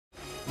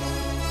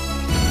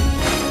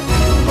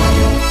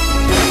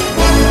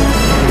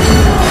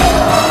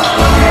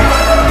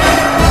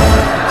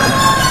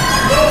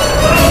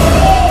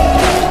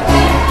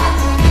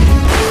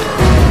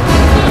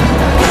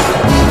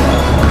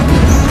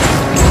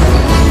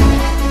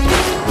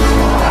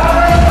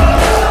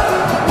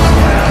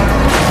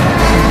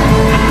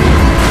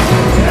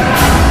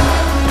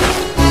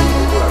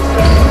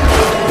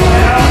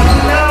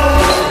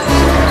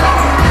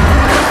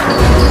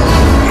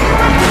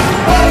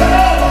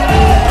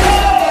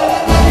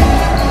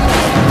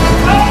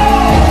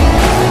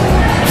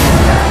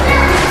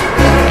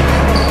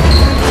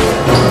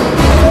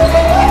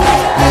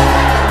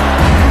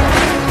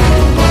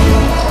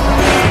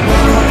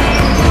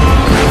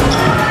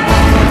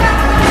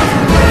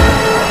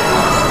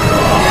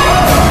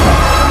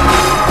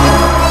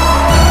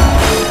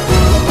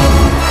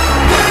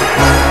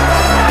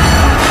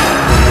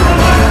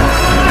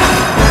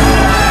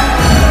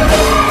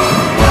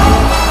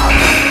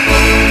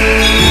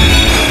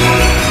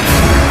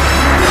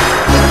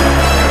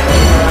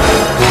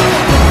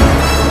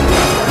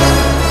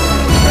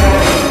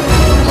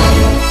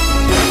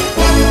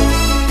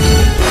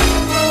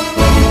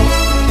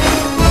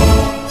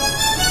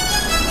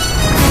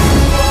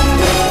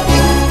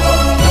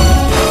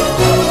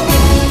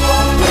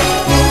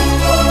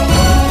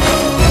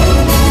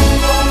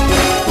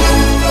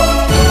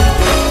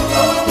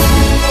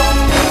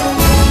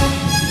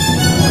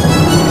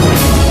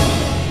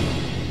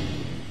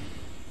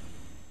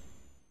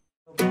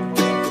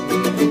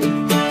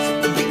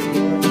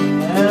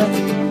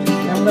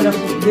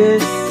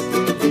this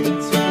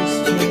to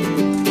history.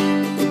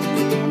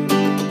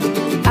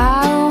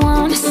 I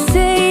wanna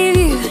save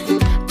you,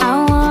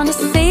 I wanna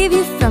save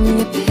you from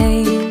your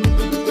pain.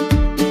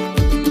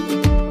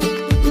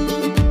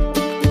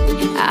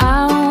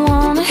 I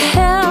wanna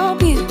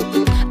help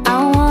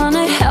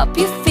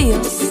you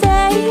feel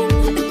sane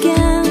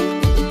again.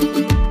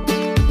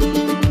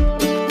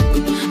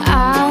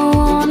 I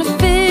wanna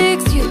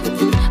fix you,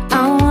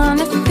 I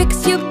wanna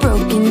fix your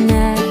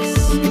brokenness.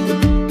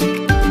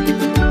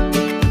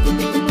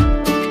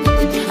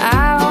 I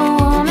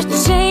wanna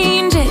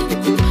change it,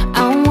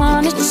 I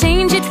wanna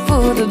change it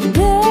for the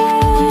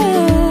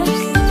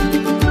best.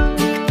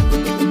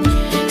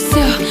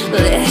 So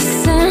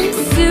listen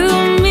to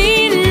me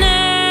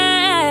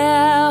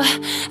now.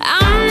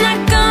 I'm not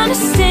gonna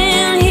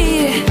stand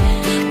here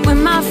with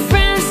my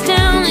friends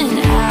down and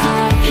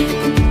out.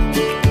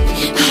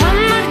 I'm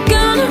not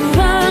gonna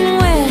run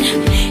when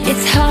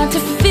it's hard to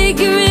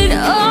figure it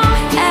all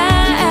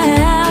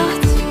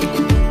out.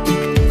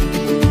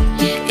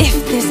 If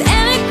there's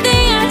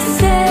anything I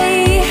say,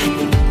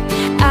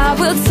 I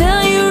will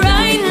tell you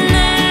right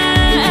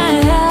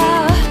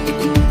now.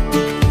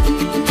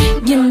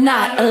 You're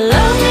not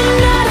alone, you're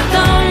not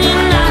alone,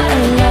 you're not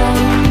alone.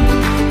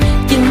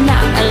 You're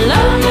not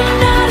alone, you're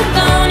not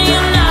alone,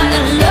 you're not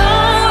alone.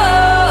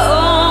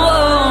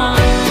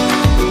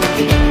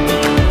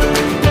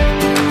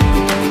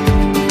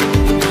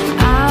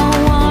 I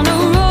wanna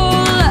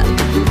roll up,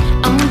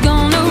 I'm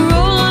gonna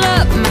roll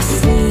up my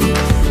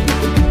sleeves.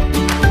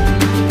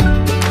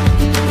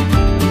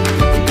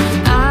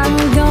 I'm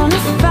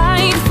gonna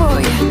fight for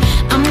you,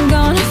 I'm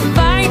gonna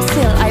fight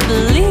till I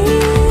believe.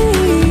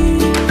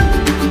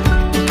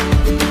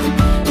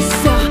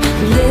 So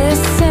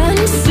listen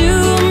to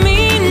me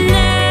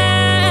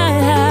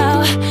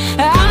now.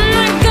 I'm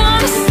not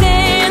gonna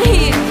stand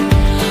here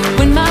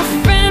with my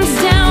friends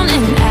down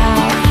and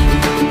out.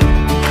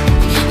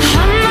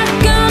 I'm not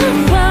gonna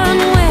run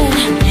when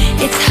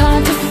it's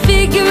hard to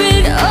figure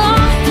it all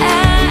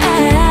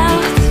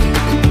out.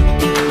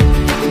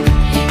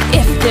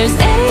 If there's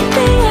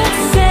anything I'd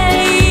say,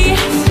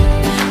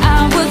 I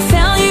will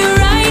tell you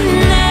right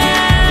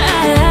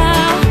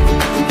now.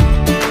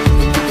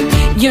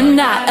 You're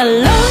not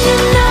alone,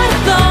 you're not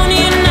alone,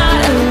 you're not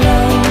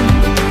alone.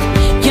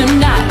 You're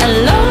not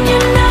alone,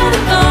 you're not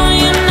alone,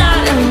 you're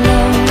not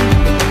alone.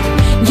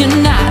 You're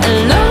not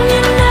alone,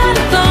 you're not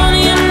alone,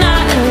 you're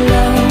not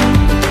alone.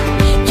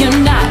 You're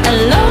not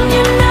alone,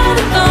 you're not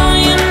alone,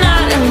 you're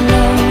not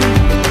alone.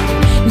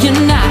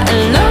 You're not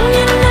alone,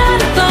 you're not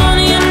alone,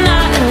 you're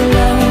not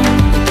alone.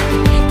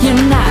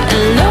 You're not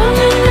alone,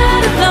 you're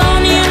not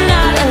alone, you're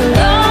not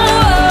alone.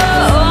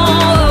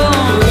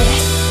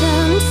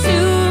 Listen to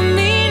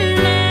me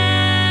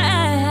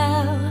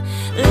now.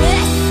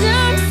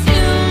 Listen to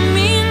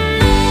me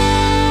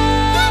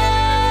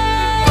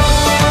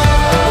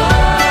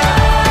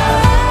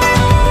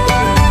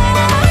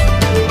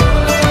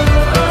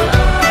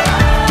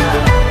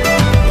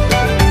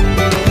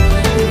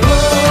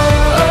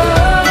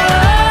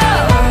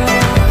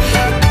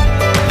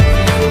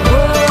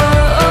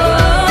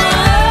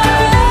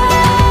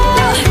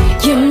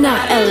You're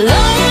not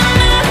alone, you're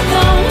not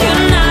alone,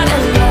 you're not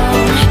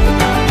alone.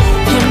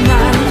 You're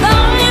not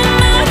alone, you're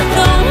not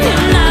alone,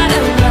 you're not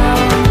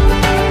alone.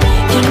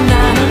 You're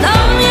not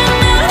alone, you're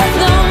not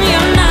alone,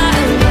 you're not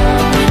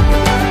alone.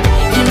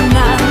 You're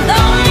not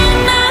alone,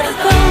 you're not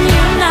alone,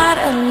 you're not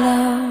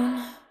alone.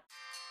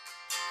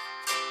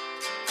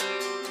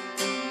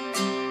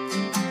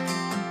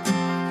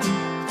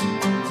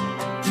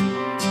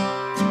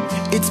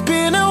 It's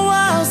been a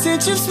while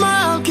since you've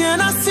smiled,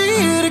 can I see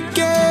it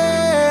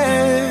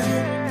again?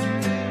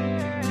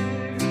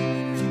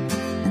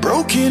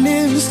 Broken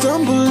and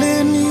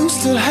stumbling, you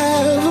still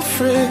have a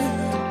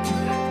friend.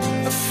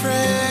 A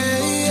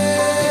friend,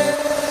 yeah.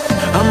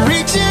 I'm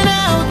reaching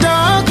out,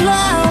 dark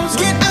clouds,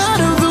 get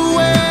out of the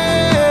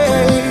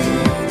way.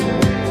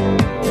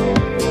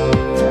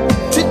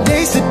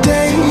 Today's the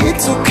day,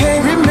 it's okay,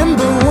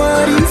 remember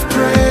what you've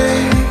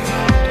prayed.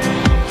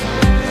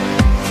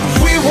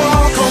 We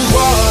walk on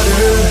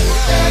water.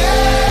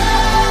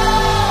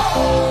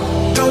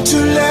 Don't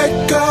you let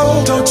go,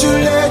 don't you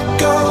let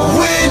go.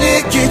 When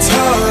it gets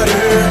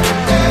harder,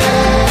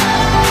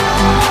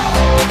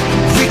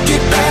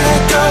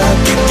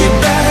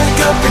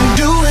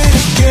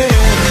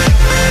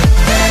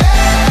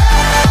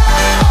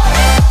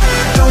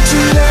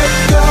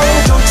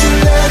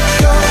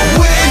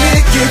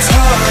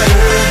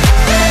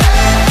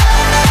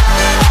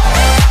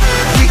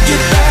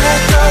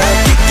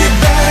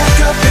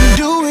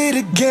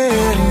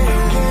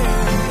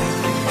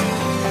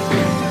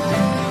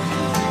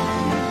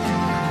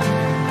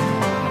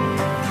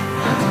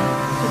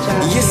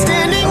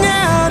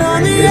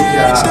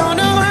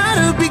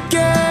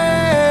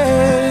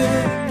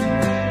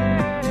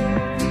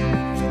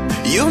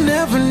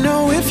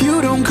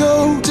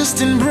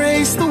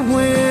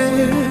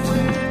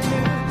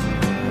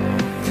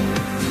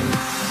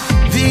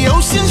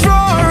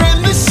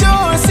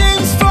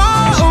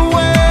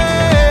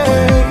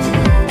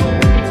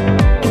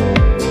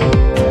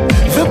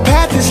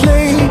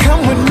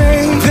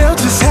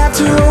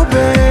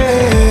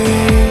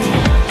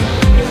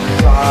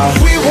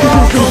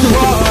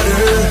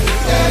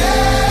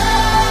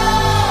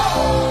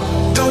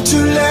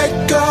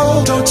 let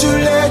go, don't you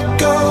let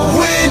go.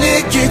 When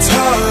it gets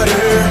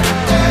harder,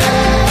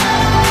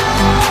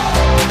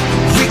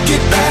 we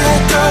get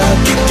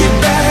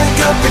back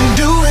up and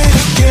do it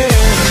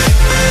again.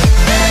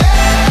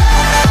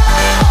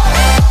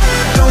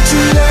 Don't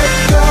you let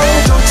go,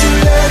 don't you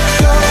let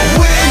go.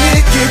 When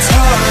it gets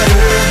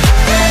harder,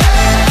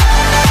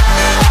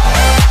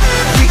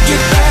 we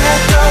get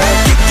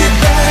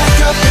back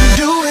up and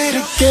do it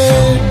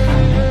again.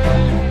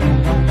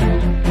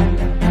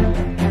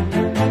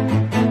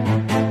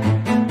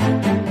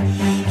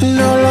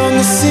 No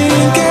longer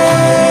sinking,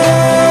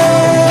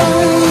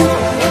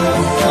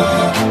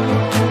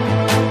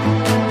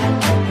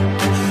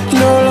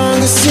 no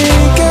longer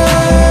sinking.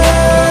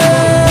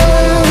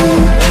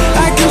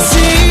 I can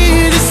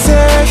see the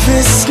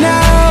surface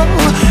now.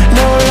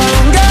 No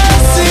longer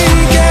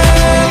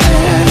sinking.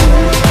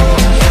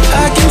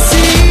 I can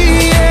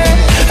see it,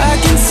 I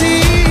can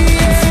see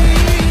it,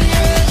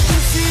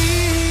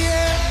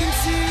 I can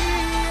see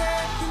it,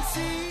 I can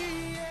see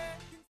it.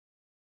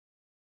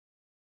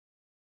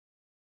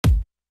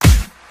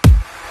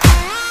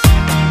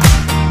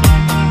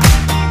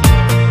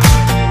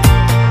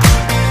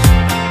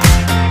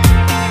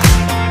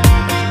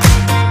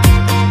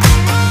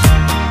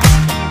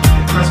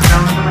 Press it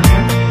down into my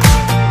hand.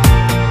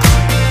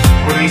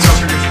 With ACL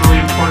surgery, it's really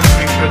important to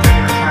make sure that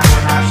you're trying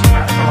to match the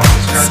back of all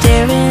the scars.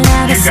 Staring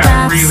at a You've got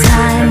stop really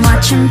sign, good headset.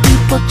 watching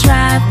people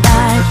drive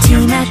by.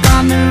 T-Mac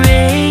on the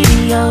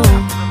radio.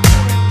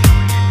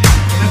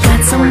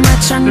 Got so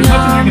much on There's your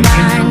nothing you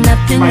can mind, do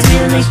nothing's by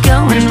doing really this.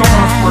 We going just don't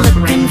want to right. force the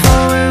Looking range.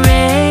 for a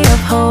ray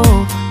of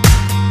hope.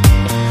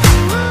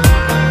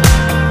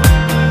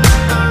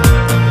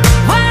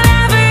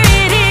 Whatever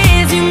it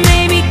is you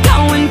may be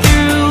going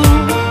through,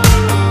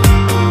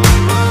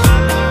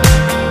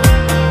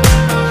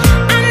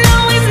 I know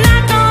he's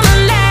not gonna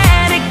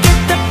let it get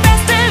the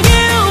best of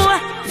you.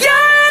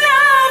 You're an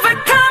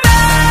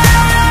overcomer.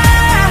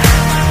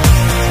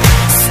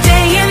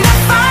 Stay in the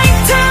fight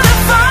till the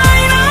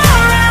final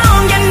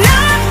round. You're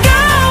not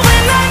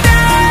going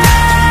under.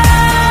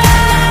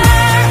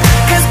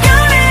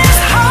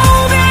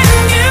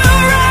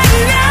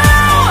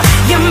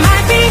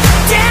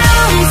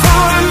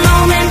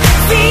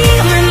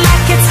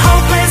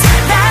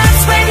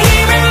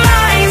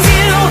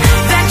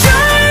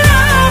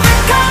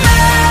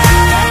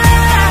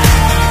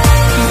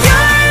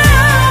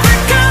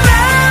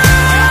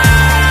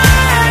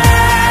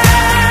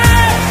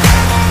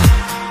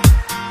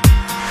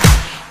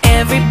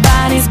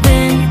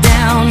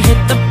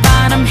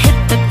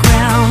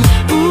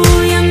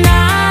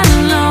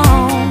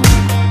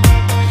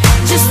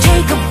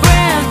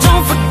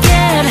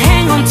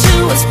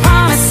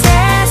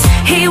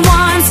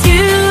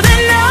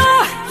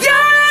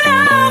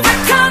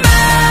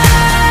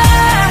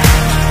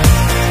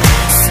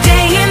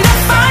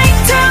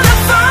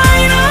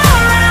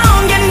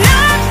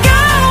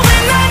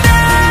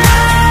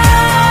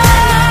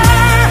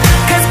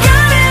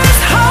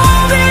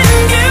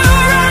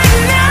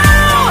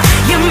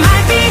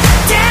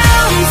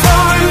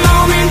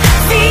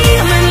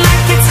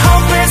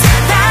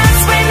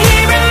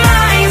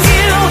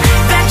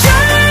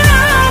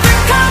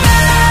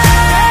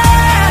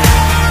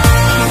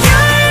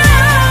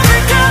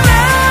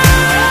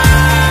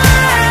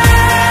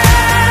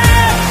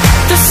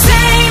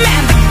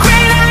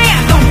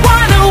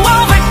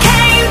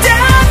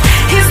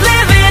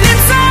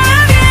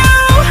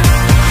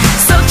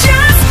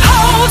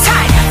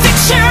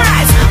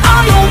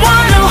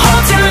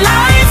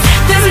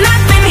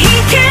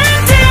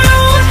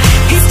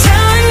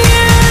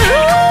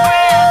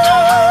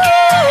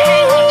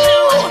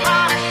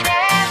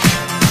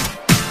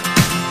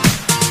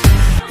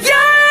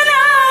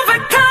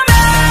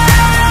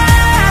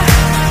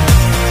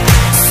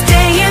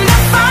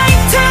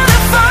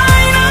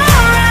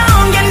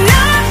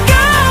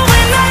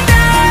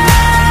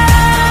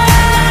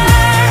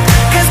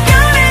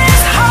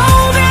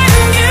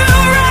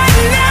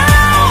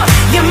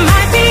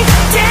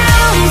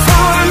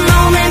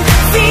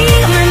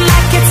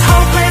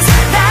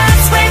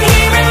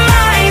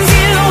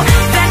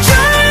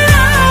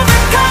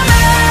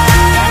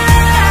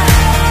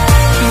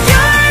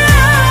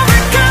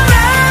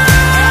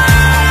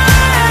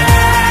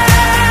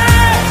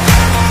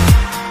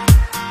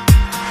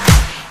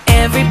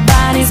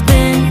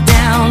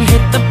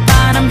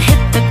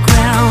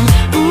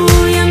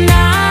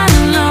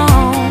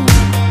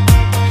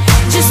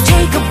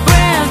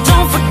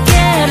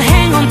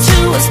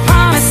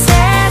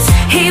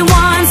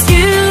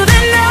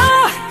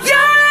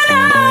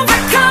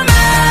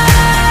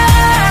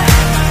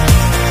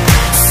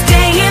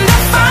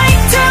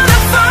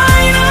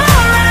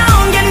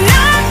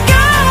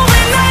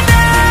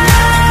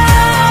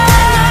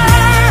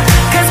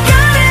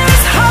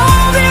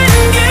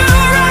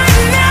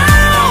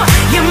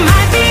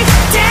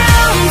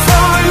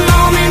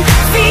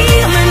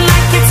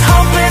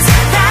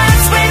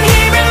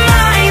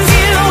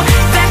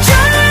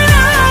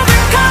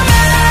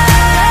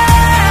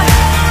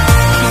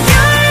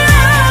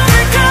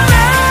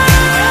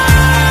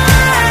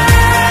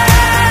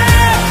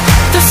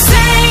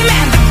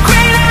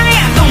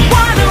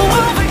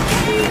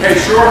 Hey,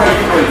 sure how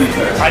you play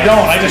defense. I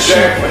don't, I just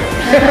shoot.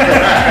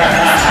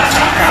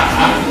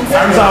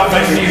 Arms off,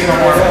 nice and easy, no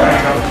more.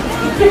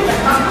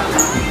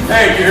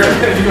 Hey, you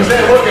go say,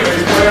 look at me,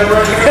 he's playing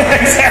right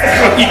now.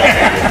 Exactly,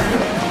 yeah.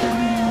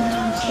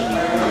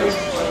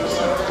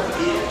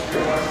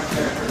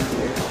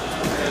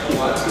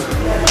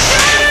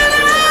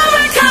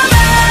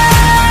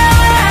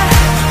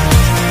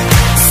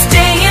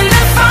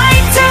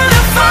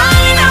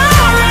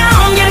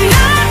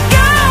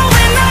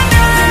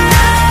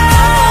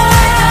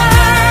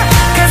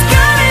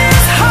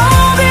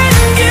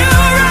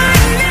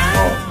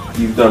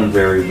 You've done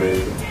very, very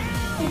well.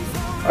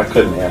 I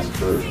couldn't ask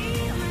for.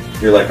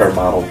 You're like our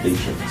model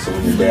patient. So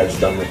when your dad's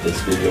done with this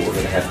video, we're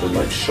gonna have to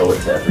like show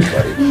it to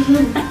everybody.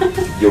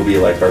 You'll be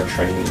like our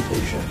training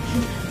patient.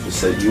 Just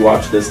say, you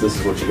watch this. This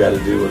is what you got to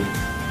do, and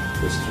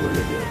this is what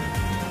you do.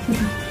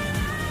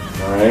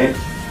 All right.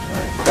 All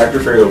right. Dr.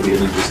 Ferry will be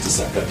in just a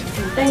second.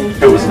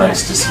 Thank It was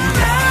nice to see you.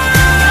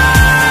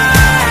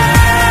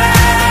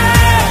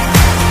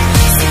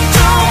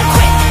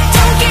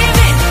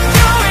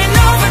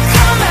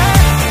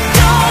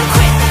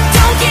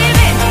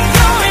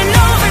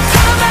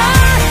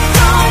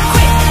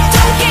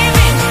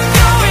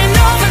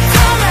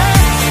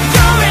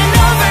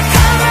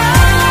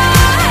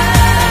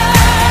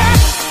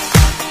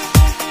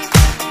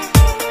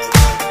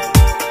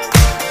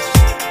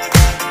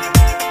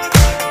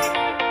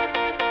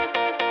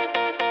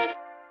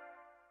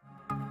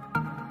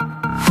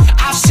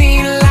 I've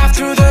seen life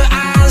through the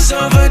eyes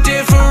of a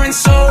different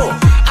soul.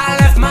 I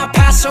left my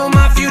past so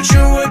my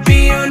future would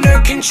be under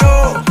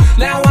control.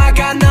 Now I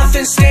got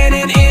nothing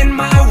standing in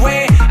my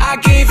way. I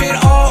gave it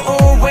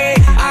all away.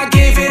 I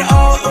gave it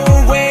all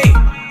away.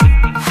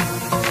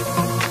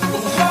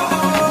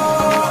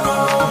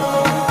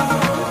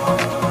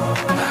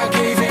 I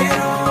gave it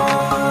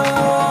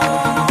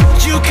all.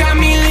 You got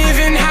me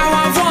living how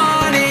I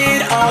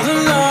wanted all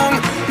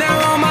along. Now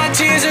all my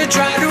tears are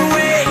dried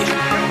away.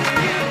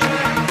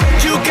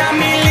 You got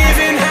me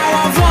living how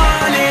I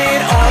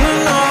wanted all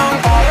along.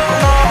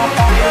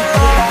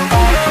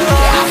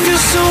 I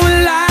feel so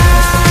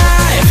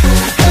alive,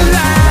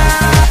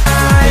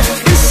 alive,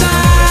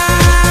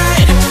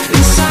 inside,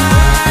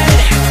 inside.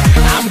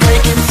 I'm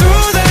breaking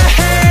through the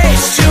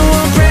haze to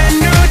a brand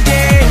new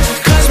day,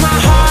 'cause my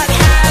heart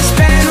has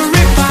been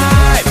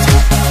revived.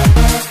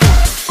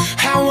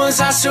 How was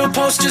I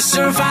supposed to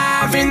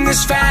survive in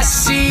this fast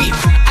sea?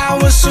 I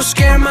was so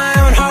scared my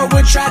own heart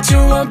would try to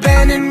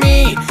abandon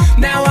me.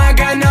 Now I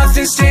got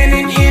nothing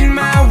standing in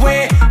my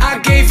way. I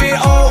gave it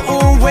all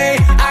away.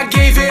 I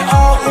gave it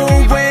all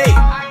away.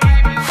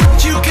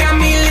 You got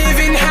me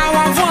living how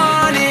I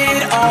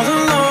wanted all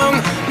along.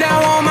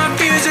 Now all my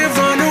fears have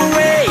run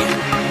away.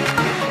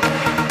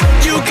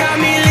 You got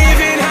me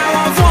living how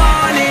I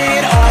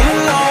wanted all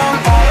along.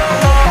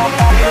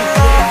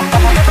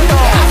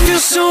 I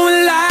feel so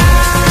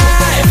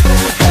alive,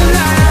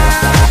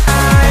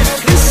 alive,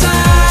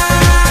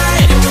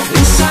 inside,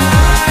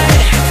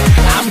 inside.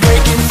 I'm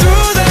breaking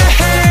through the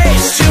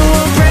haze to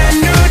a brand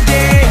new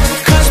day,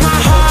 'cause my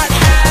heart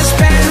has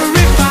been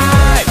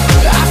revived.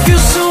 I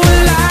feel so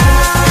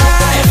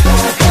alive,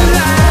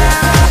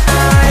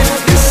 alive,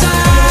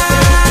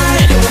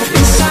 inside,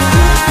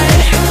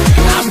 inside.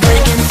 I'm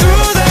breaking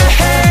through the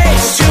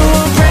haze to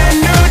a brand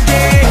new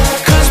day,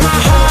 'cause my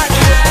heart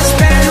has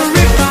been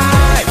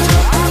revived.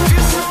 I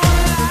feel so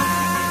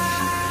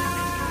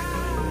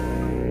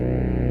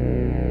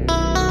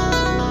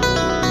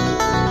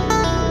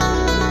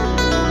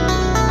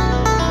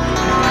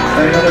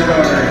Another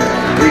guard,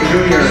 a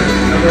junior,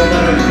 number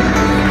 11,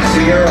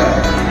 Sierra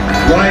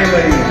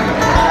Riley.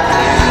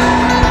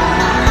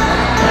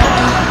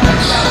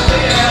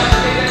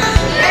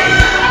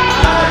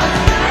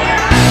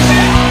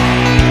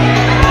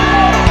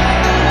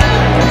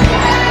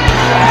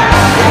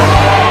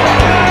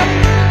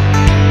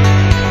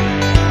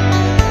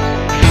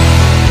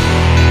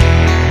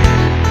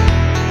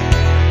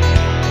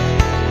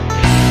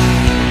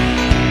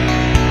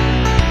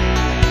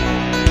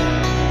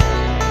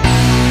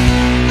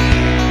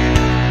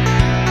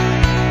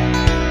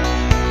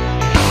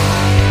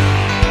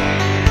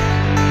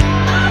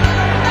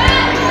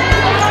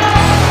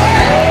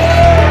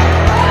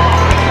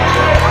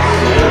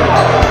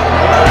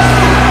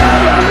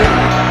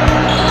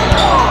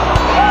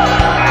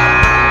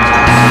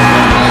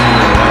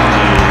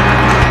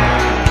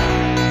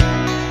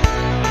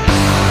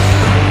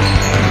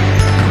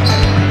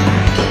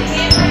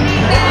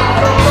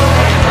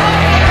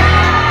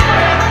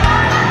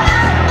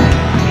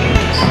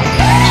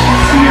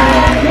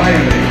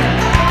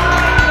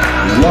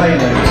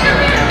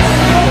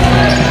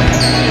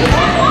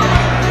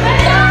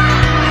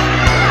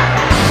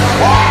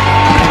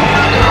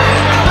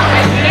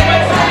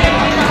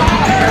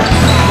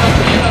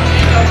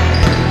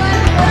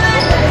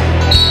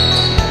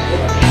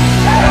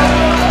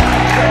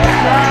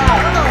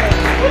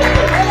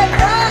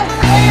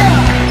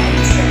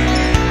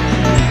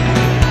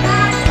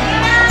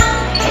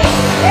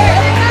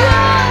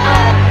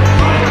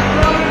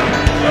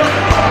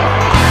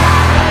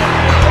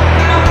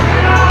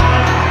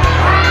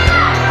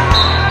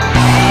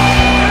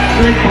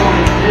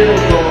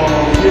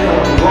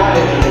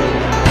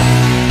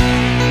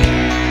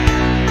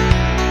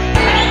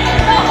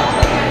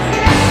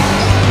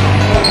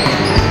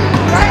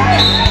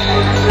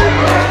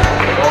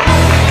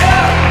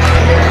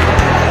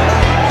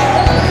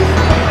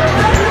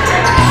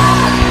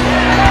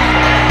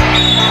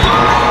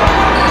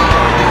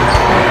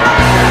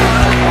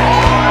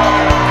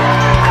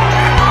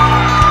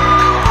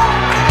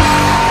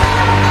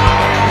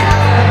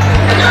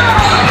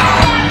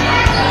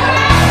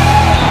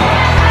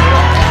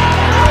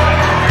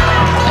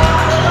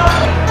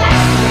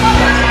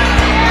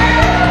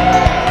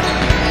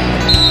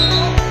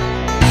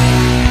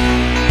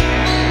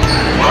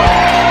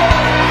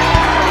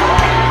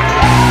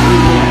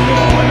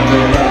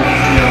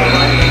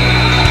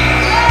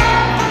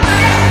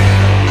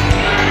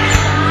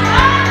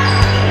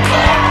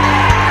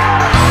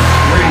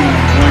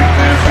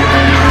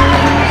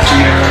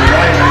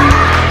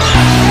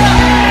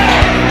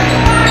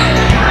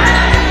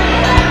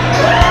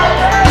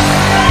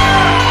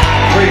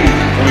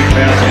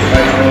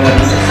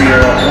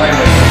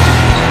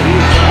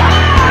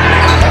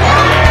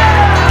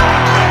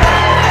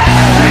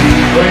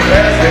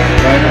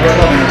 fantastic by number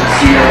 11,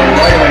 Sierra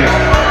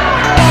Riley.